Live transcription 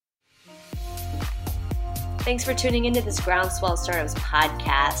Thanks for tuning into this Groundswell Startups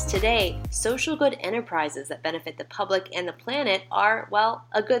podcast. Today, social good enterprises that benefit the public and the planet are, well,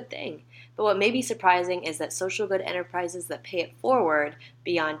 a good thing. But what may be surprising is that social good enterprises that pay it forward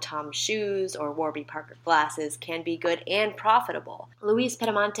beyond Tom's shoes or Warby Parker glasses can be good and profitable. Luis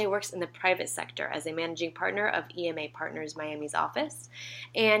Pedemonte works in the private sector as a managing partner of EMA Partners Miami's office,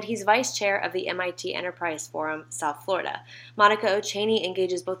 and he's vice chair of the MIT Enterprise Forum, South Florida. Monica Ochaney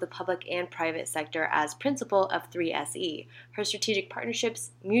engages both the public and private sector as principal of 3SE. Her strategic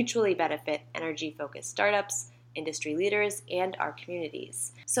partnerships mutually benefit energy-focused startups, industry leaders, and our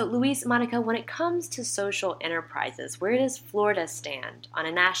communities. So Luis, Monica, when it comes to social enterprises, where does Florida stand on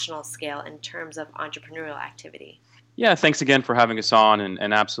a national scale in terms of entrepreneurial activity? Yeah, thanks again for having us on.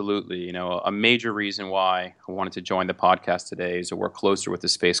 And absolutely, a major reason why I wanted to join the podcast today is to work closer with the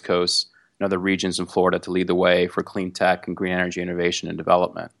Space Coast and other regions in Florida to lead the way for clean tech and green energy innovation and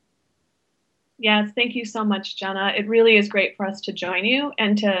development. Yes, thank you so much, Jenna. It really is great for us to join you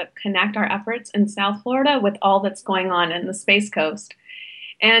and to connect our efforts in South Florida with all that's going on in the Space Coast.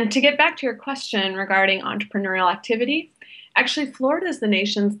 And to get back to your question regarding entrepreneurial activity, actually, Florida is the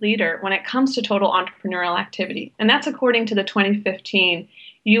nation's leader when it comes to total entrepreneurial activity. And that's according to the 2015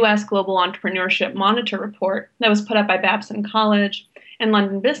 U.S. Global Entrepreneurship Monitor report that was put up by Babson College and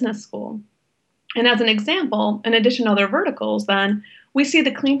London Business School. And as an example, in addition to other verticals, then, we see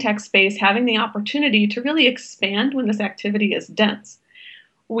the clean tech space having the opportunity to really expand when this activity is dense.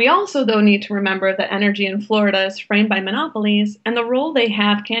 We also, though, need to remember that energy in Florida is framed by monopolies, and the role they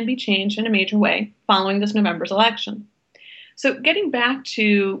have can be changed in a major way following this November's election. So getting back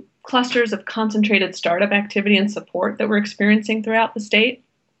to clusters of concentrated startup activity and support that we're experiencing throughout the state,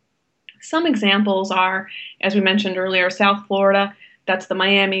 some examples are, as we mentioned earlier, South Florida, that's the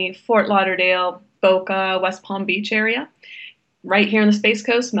Miami, Fort Lauderdale, Boca, West Palm Beach area. Right here on the Space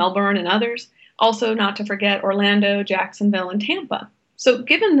Coast, Melbourne and others. Also, not to forget Orlando, Jacksonville, and Tampa. So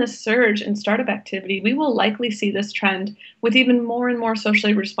given this surge in startup activity, we will likely see this trend with even more and more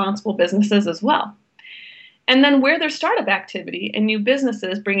socially responsible businesses as well. And then where there's startup activity and new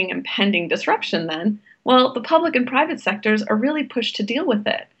businesses bringing impending disruption then, well, the public and private sectors are really pushed to deal with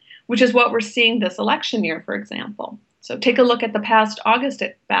it, which is what we're seeing this election year, for example. So take a look at the past August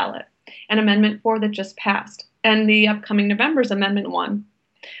ballot, and Amendment 4 that just passed, and the upcoming November's Amendment 1.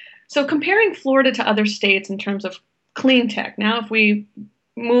 So comparing Florida to other states in terms of clean tech, now if we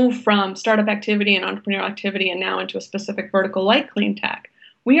move from startup activity and entrepreneurial activity and now into a specific vertical like clean tech,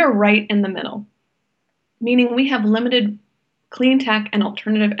 we are right in the middle, meaning we have limited clean tech and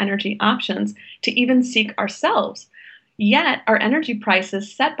alternative energy options to even seek ourselves. Yet our energy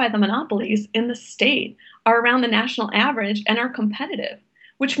prices set by the monopolies in the state are around the national average and are competitive,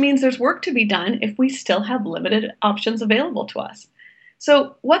 which means there's work to be done if we still have limited options available to us.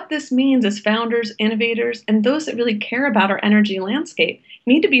 So what this means is founders, innovators, and those that really care about our energy landscape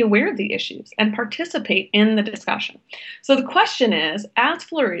need to be aware of the issues and participate in the discussion. So the question is, as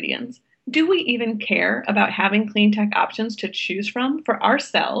Floridians, do we even care about having clean tech options to choose from for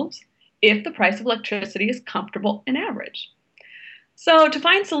ourselves if the price of electricity is comfortable and average? So to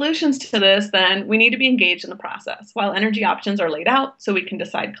find solutions to this, then, we need to be engaged in the process while energy options are laid out so we can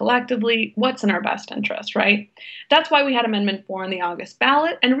decide collectively what's in our best interest, right? That's why we had Amendment 4 on the August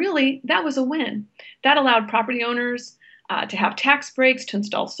ballot, and really, that was a win. That allowed property owners to have tax breaks, to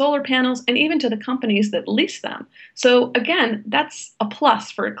install solar panels, and even to the companies that lease them. So again, that's a plus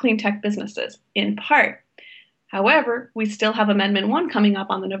for clean tech businesses, in part. However, we still have Amendment 1 coming up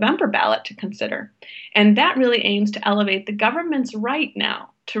on the November ballot to consider. And that really aims to elevate the government's right now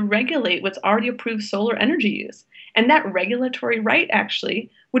to regulate what's already approved solar energy use. And that regulatory right actually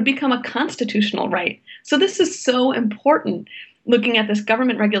would become a constitutional right. So this is so important, looking at this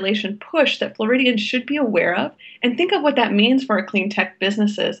government regulation push that Floridians should be aware of and think of what that means for our clean tech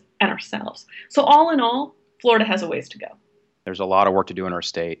businesses and ourselves. So all in all, Florida has a ways to go. There's a lot of work to do in our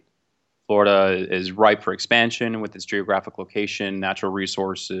state. Florida is ripe for expansion with its geographic location, natural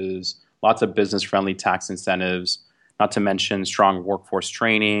resources, lots of business-friendly tax incentives, not to mention strong workforce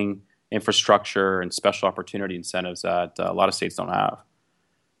training, infrastructure, and special opportunity incentives that a lot of states don't have.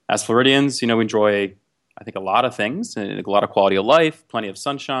 As Floridians, we enjoy, I think, a lot of things, a lot of quality of life, plenty of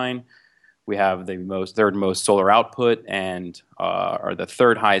sunshine. We have the third most solar output and are the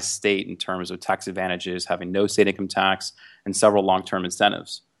third highest state in terms of tax advantages, having no state income tax and several long-term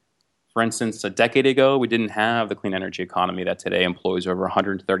incentives. For instance, a decade ago, we didn't have the clean energy economy that today employs over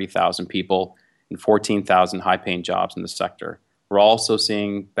 130,000 people and 14,000 high-paying jobs in the sector. We're also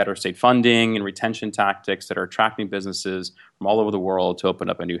seeing better state funding and retention tactics that are attracting businesses from all over the world to open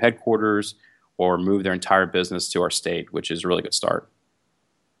up a new headquarters or move their entire business to our state, which is a really good start.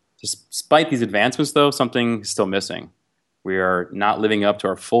 Despite these advancements, though, something is still missing. We are not living up to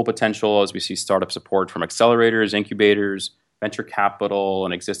our full potential as we see startup support from accelerators, incubators, venture capital,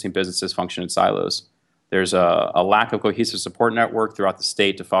 and existing businesses function in silos. There's a lack of cohesive support network throughout the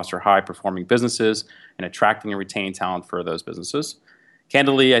state to foster high-performing businesses and attracting and retaining talent for those businesses.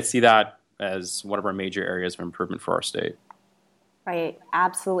 Candidly, I see that as one of our major areas of improvement for our state. Right,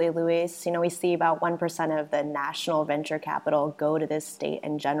 absolutely, Luis. We see about 1% of the national venture capital go to this state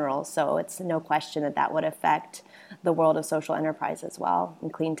in general, so it's no question that that would affect the world of social enterprise as well,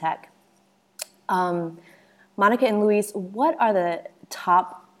 and clean tech. Monica and Luis, what are the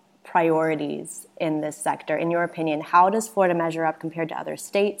top priorities in this sector? In your opinion, how does Florida measure up compared to other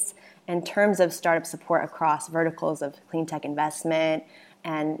states in terms of startup support across verticals of clean tech investment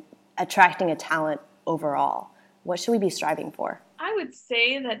and attracting a talent overall? What should we be striving for? I would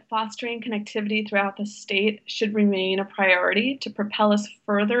say that fostering connectivity throughout the state should remain a priority to propel us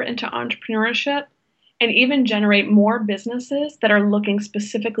further into entrepreneurship and even generate more businesses that are looking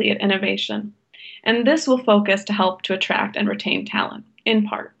specifically at innovation. And this will focus to help to attract and retain talent, in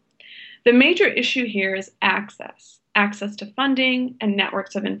part. The major issue here is access to funding and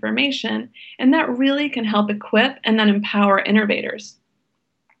networks of information, and that really can help equip and then empower innovators.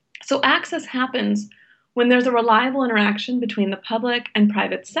 So access happens when there's a reliable interaction between the public and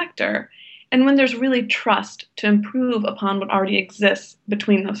private sector, and when there's really trust to improve upon what already exists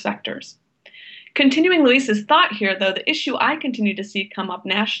between those sectors. Continuing Luis's thought here, though, the issue I continue to see come up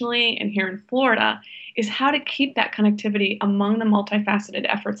nationally and here in Florida is how to keep that connectivity among the multifaceted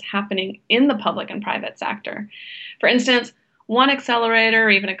efforts happening in the public and private sector. For instance, one accelerator or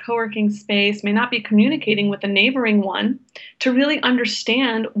even a co-working space may not be communicating with a neighboring one to really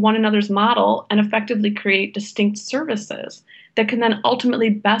understand one another's model and effectively create distinct services that can then ultimately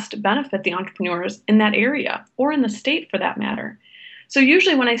best benefit the entrepreneurs in that area or in the state for that matter. So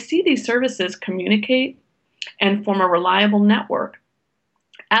usually when I see these services communicate and form a reliable network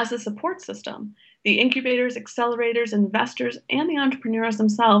as a support system, the incubators, accelerators, investors, and the entrepreneurs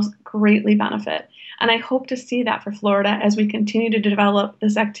themselves greatly benefit. And I hope to see that for Florida as we continue to develop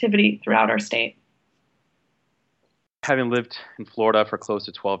this activity throughout our state. Having lived in Florida for close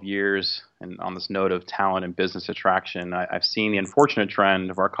to 12 years, and on this note of talent and business attraction, I've seen the unfortunate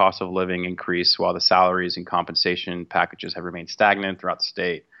trend of our cost of living increase while the salaries and compensation packages have remained stagnant throughout the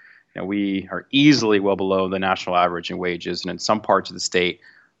state. We are easily well below the national average in wages, and in some parts of the state,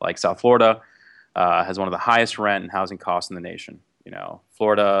 like South Florida, has one of the highest rent and housing costs in the nation.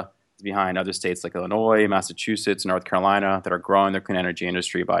 Florida is behind other states like Illinois, Massachusetts, and North Carolina that are growing their clean energy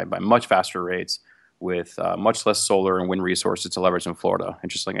industry by much faster rates, with much less solar and wind resources to leverage in Florida,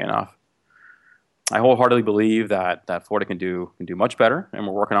 interestingly enough. I wholeheartedly believe that Florida can do much better, and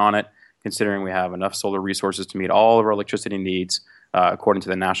we're working on it, considering we have enough solar resources to meet all of our electricity needs, according to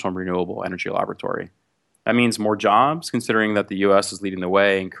the National Renewable Energy Laboratory. That means more jobs, considering that the U.S. is leading the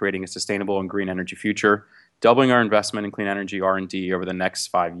way in creating a sustainable and green energy future, doubling our investment in clean energy R&D over the next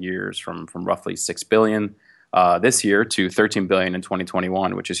 5 years from roughly $6 billion this year to $13 billion in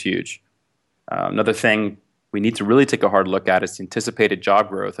 2021, which is huge. Another thing we need to really take a hard look at is the anticipated job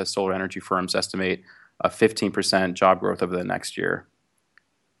growth, as solar energy firms estimate a 15% job growth over the next year.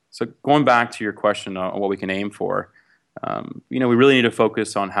 So going back to your question on what we can aim for, we really need to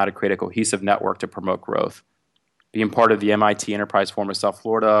focus on how to create a cohesive network to promote growth. Being part of the MIT Enterprise Forum of South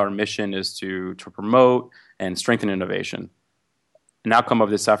Florida, our mission is to promote and strengthen innovation. An outcome of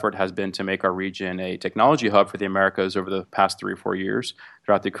this effort has been to make our region a technology hub for the Americas over the past 3 or 4 years,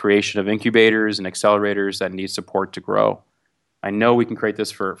 throughout the creation of incubators and accelerators that need support to grow. I know we can create this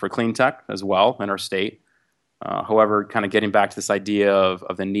for clean tech as well in our state. However, kind of getting back to this idea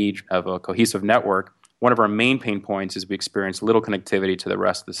of the need of a cohesive network, one of our main pain points is we experience little connectivity to the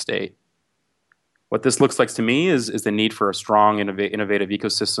rest of the state. What this looks like to me is the need for a strong, innovative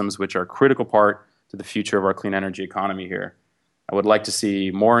ecosystems, which are a critical part to the future of our clean energy economy here. I would like to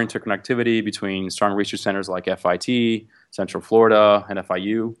see more interconnectivity between strong research centers like FIT, Central Florida, and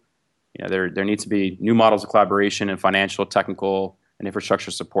FIU. There needs to be new models of collaboration and financial, technical, and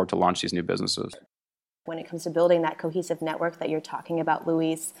infrastructure support to launch these new businesses. When it comes to building that cohesive network that you're talking about,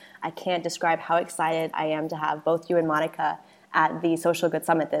 Luis, I can't describe how excited I am to have both you and Monica at the Social Good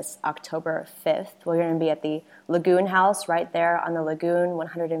Summit this October 5th. We're going to be at the Lagoon House right there on the lagoon,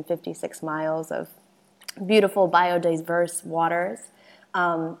 156 miles of beautiful biodiverse waters.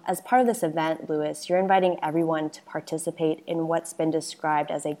 As part of this event, Luis, you're inviting everyone to participate in what's been described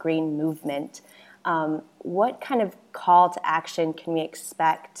as a green movement. What kind of call to action can we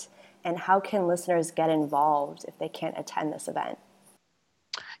expect, and how can listeners get involved if they can't attend this event?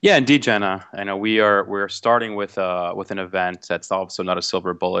 Yeah, indeed, Jenna. I know we're starting with an event that's also not a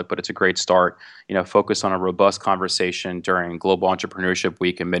silver bullet, but it's a great start. Focus on a robust conversation during Global Entrepreneurship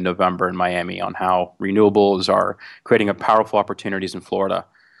Week in mid-November in Miami on how renewables are creating a powerful opportunities in Florida.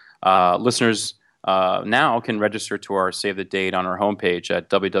 Listeners now can register to our save the date on our homepage at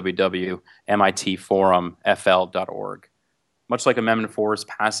www.mitforumfl.org. Much like Amendment 4's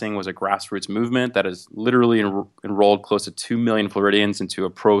passing was a grassroots movement that has literally enrolled close to 2 million Floridians into a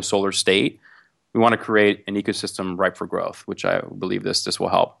pro-solar state, we want to create an ecosystem ripe for growth, which I believe this will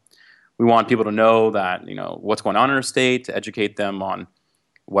help. We want people to know that, what's going on in our state, to educate them on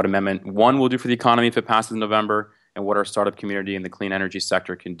what Amendment 1 will do for the economy if it passes in November, and what our startup community in the clean energy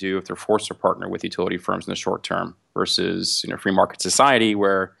sector can do if they're forced to partner with utility firms in the short term versus, free market society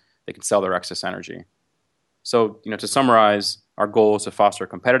where they can sell their excess energy. So, to summarize, our goal is to foster a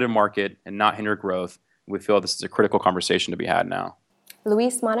competitive market and not hinder growth. We feel this is a critical conversation to be had now.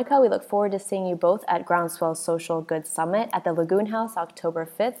 Luis, Monica, we look forward to seeing you both at Groundswell Social Good Summit at the Lagoon House October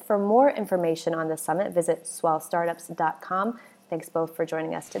 5th. For more information on the summit, visit swellstartups.com. Thanks both for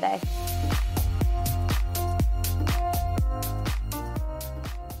joining us today.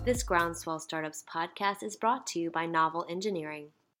 This Groundswell Startups podcast is brought to you by Novel Engineering.